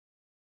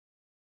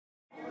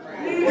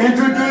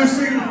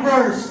Introducing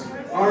first,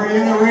 already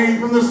in the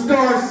ring from the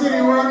Star City,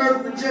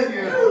 North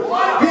Virginia.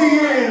 He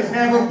is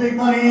Handle Big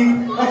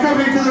Money,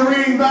 accompanied to the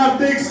ring by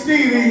Big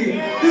Stevie.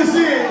 This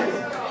is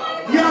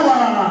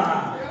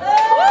Yela.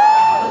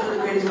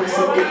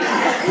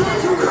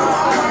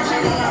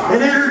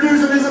 And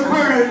introducing his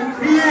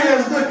opponent, he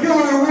is the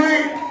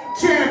Cruiserweight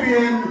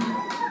Champion,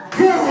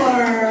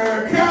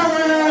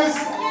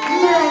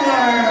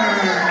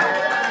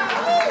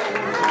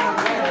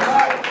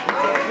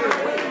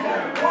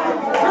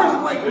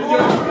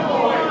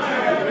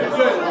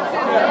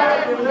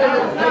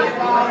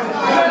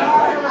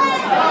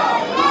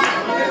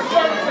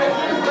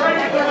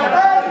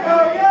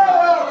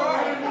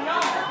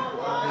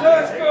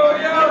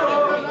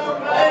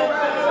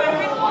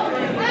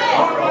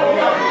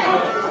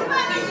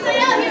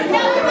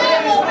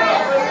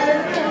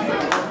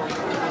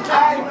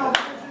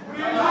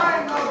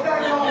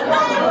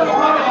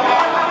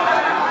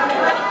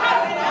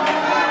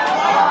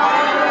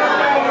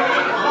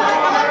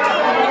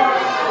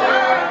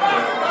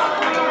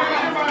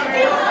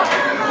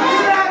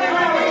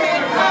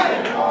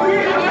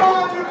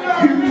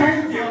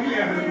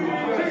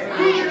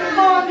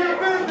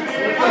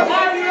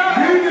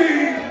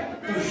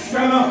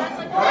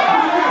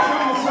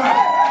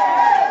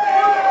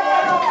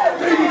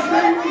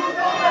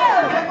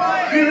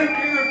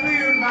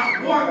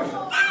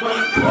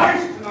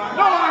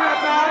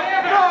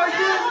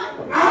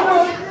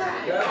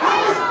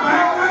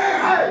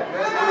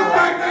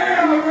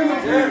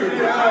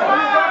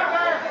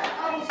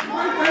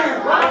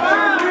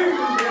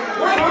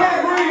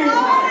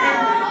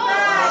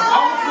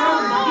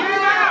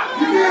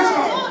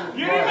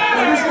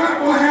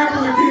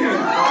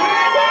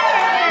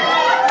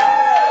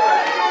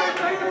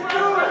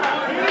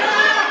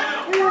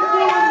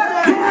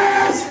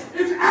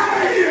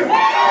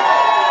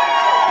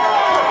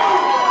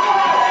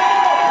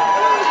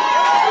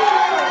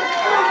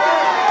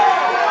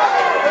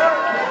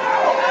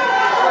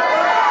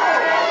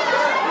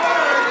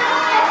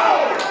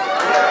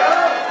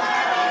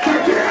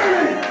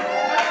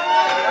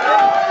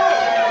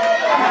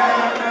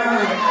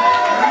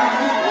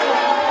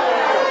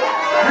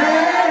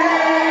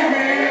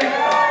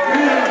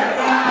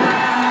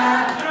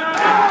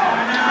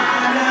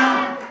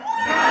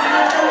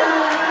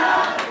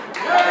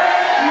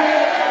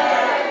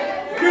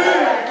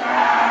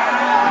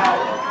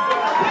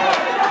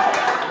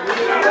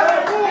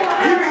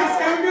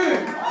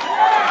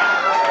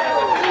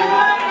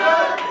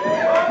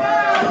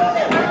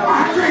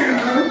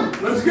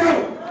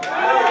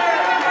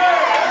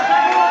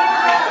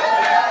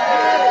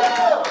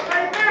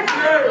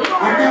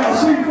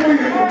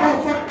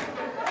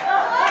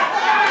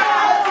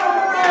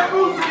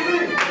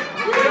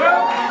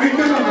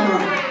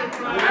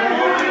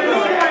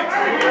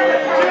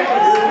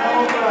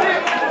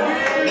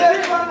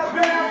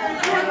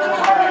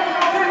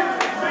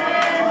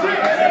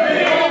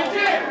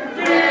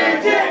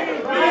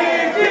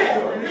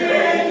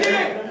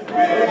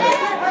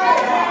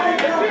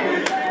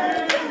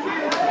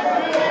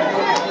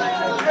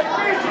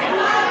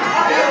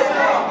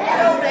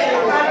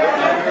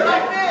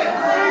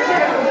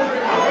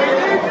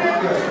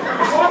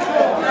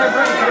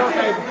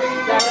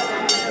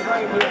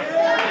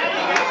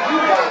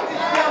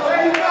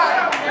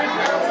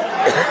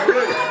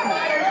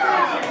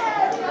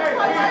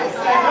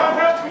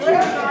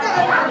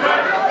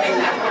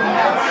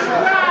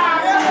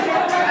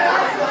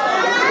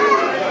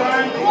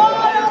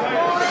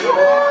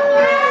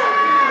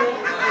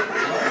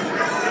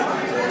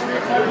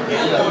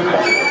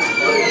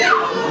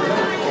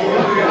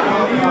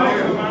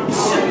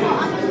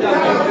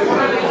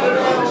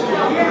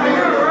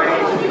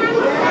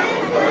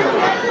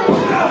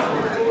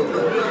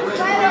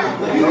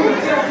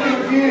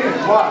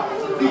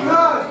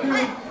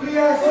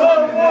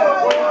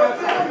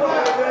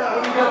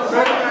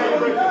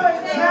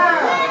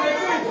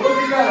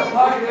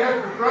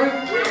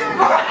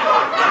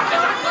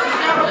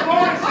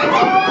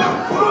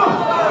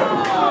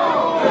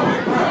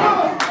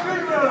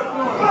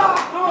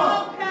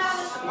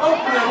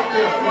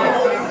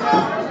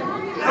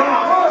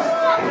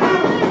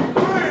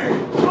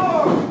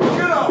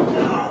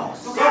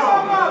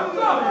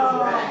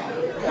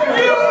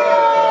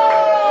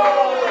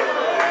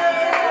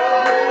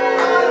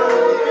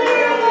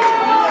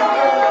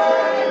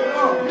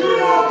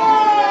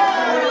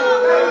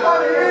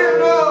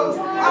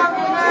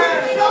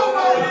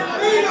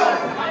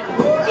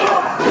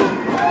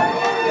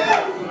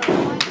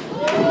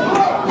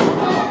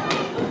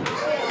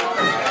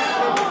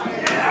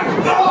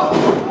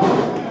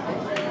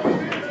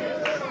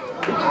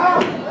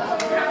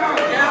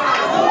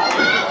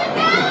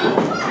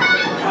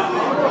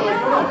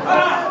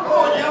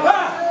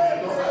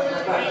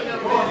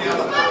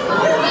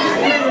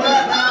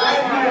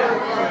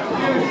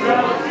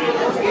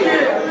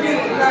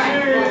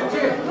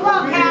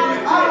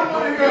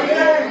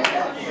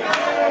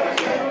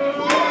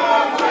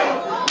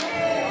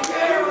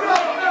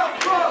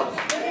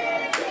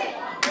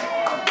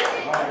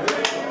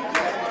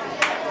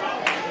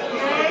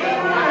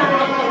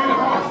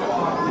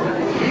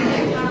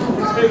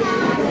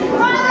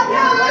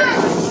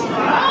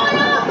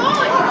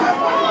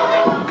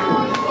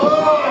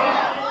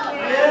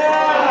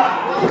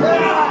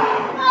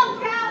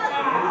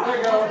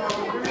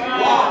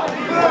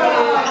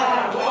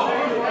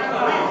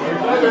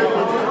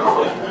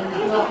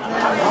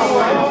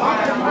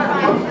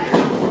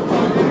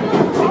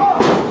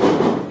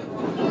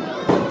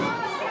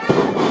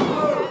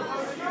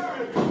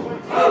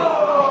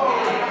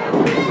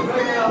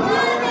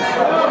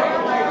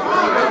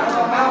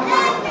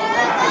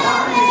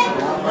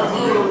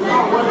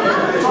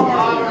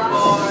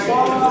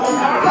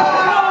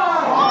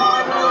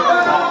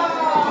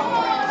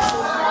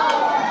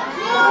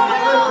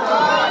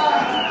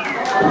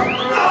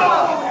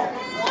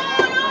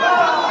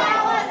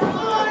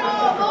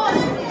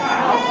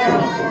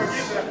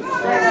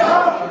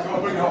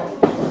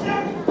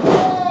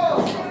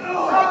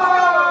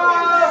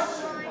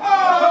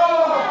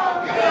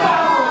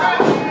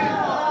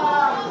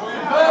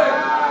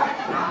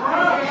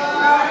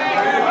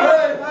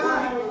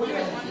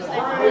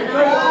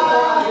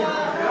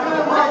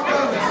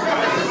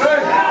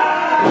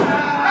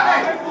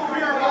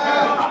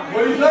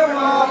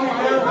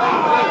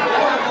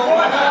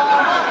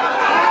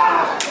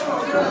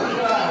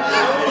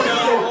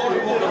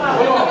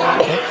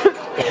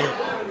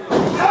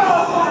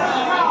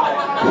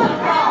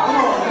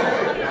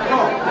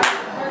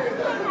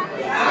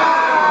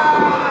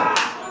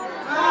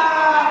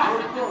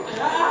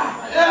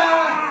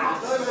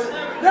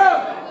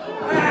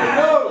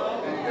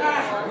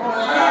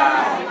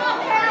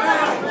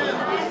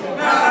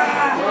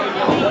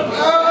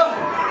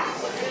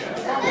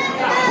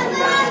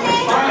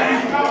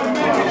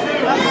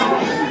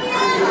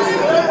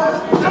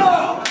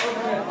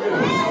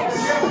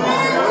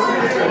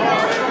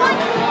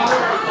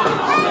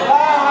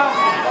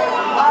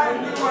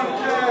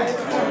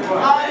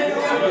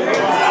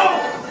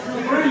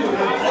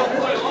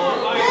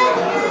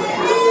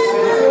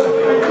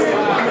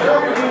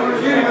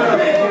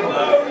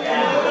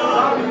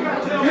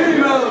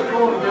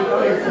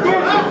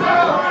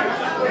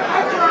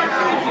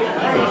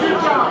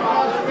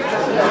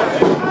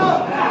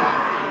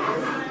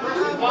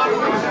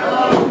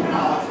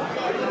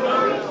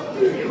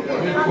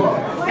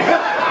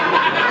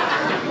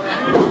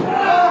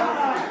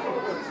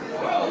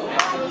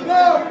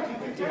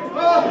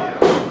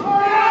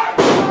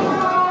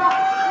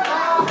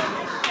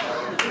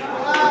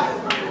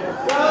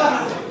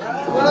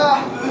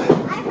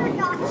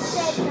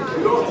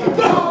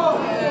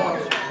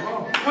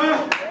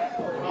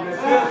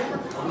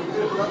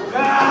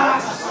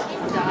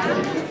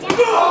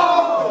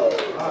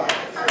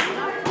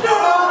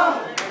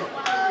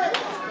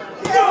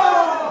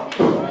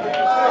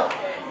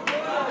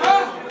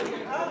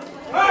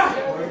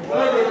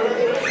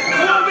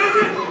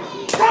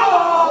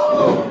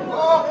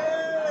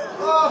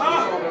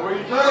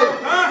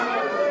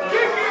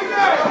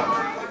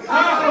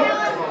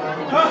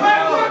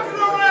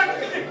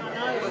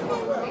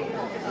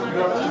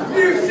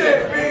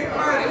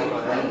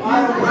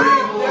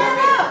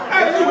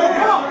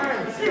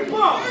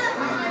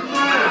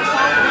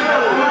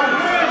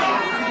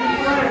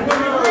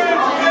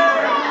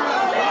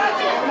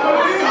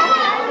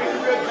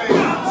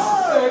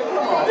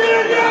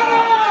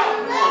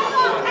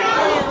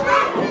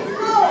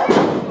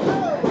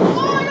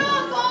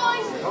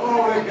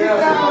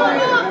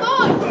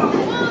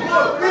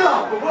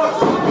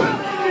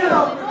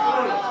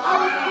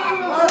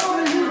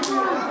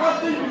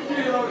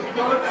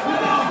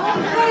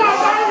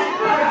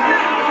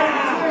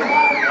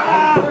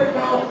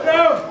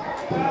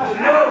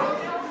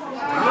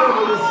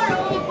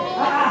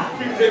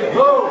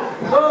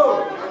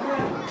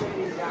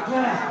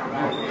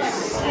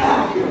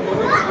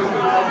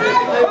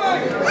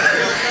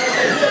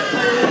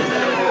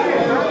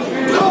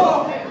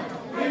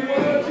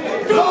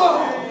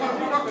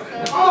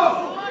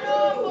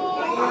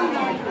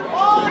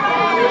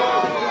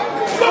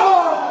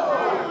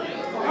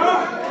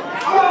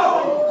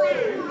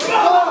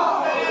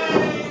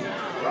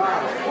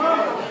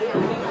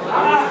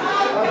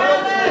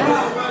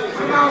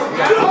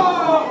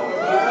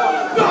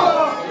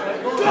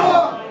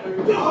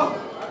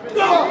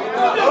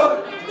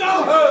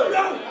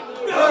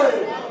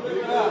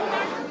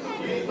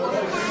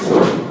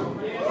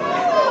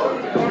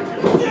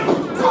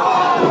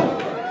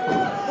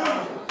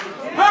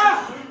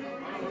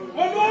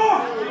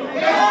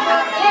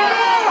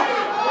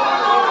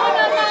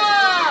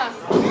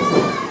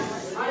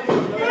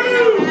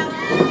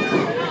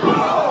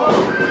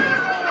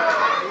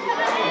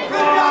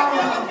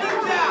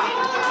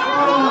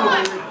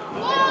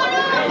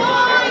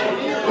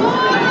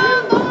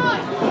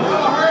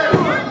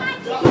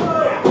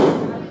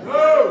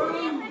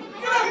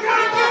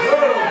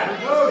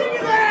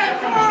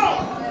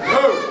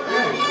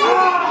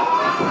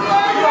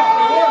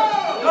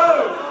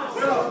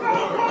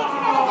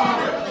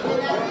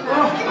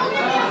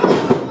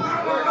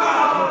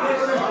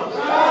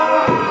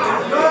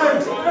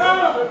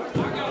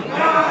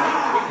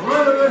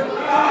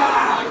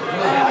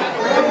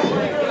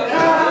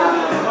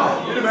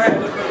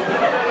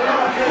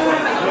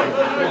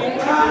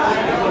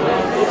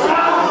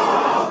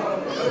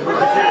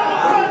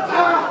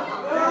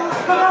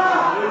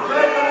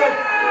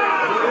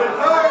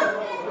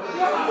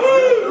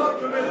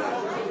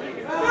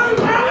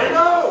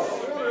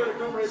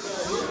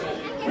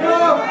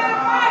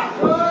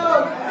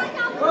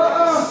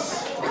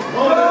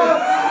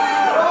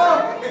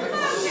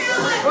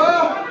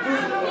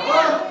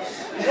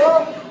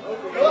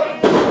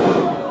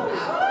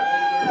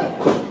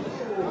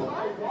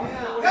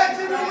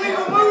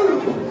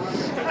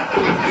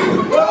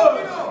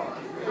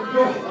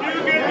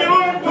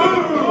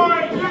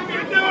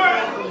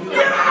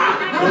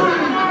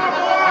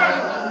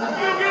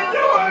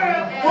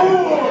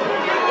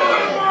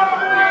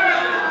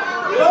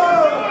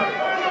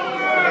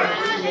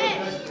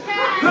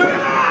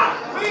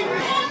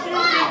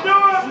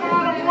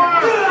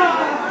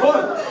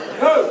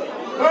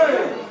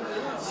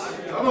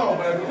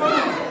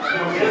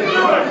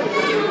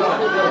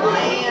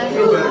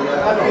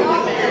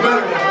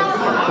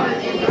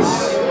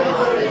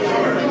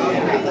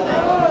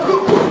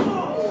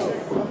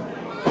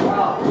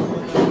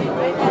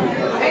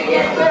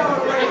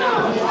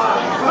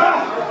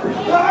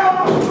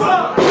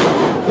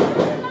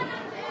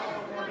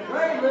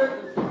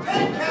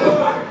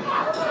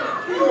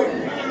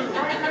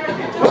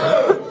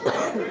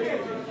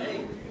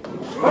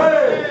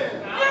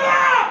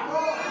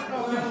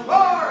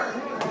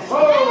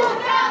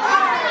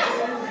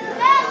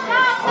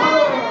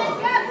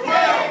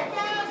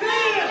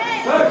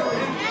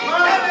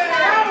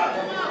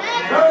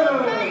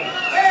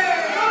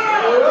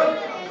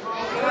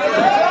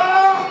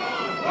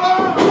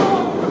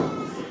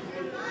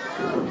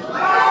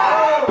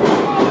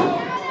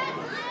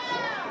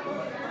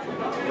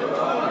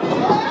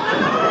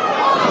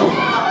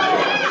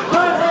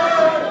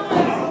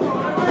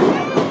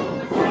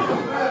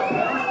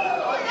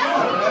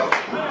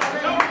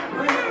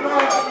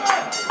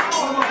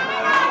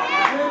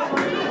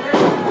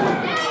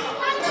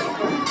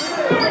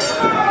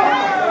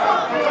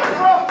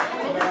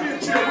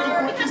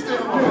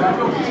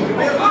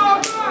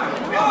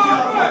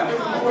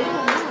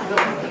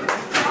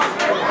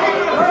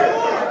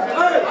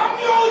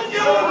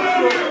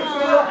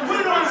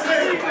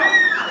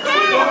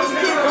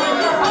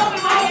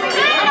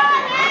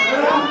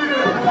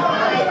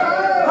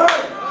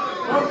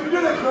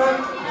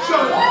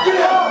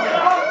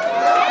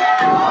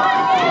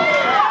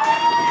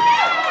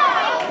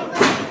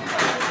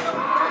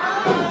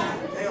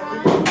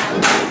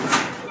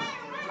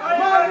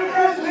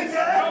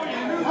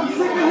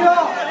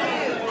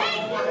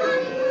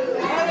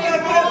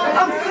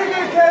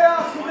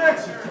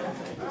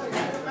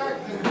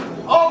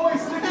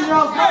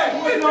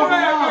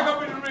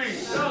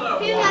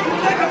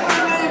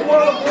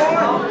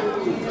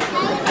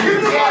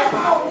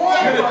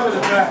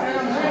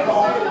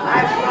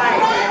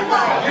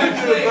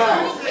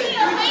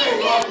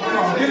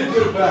 Come on, get it to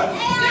the back.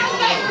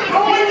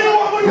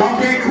 Y'all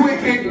can't quit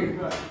kicking.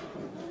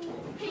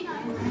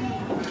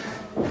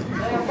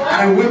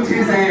 I whipped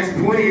his ass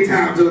plenty of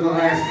times over the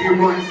last few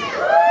months.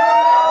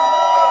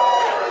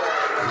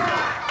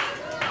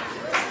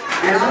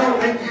 And I don't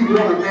think you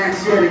won a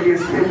match yet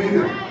against him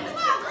either.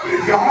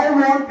 If y'all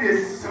want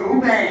this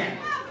so bad,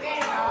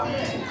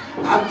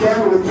 I'm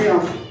done with him.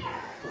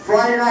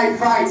 Friday Night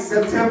Fights,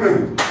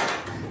 September.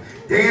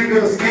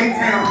 Danville, Skate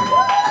Town.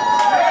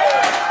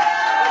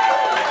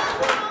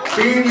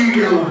 Me and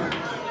you, Yela.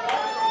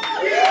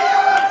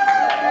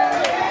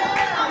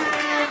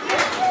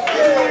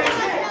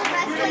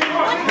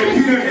 Hey,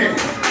 Peter, hey.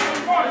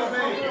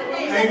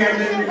 I ain't got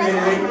nothing to do.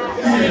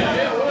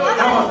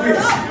 How about this?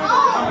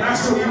 How about I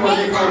show you what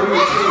they call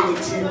real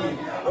Cruiserweight champion?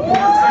 I put my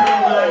title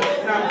on the line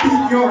and I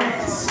beat your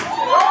ass.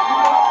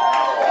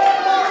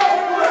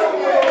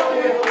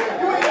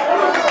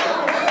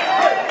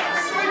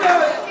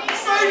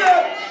 Say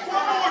that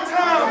one more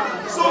time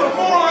so the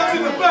morons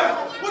in the back.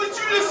 What did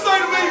you just say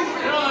to me?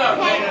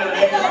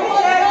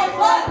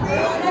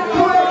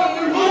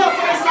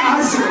 I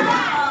said,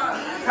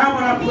 how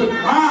about I put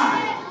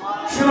my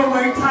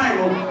Cruiserweight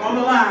title on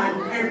the line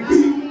and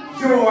beat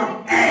your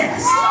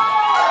ass?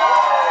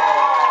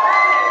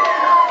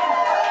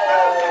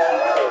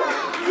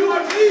 You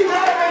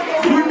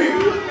and me.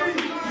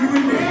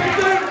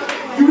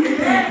 You and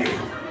Daddy.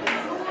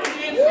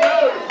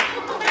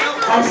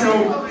 Also,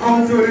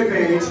 home field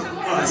advantage,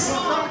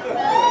 us.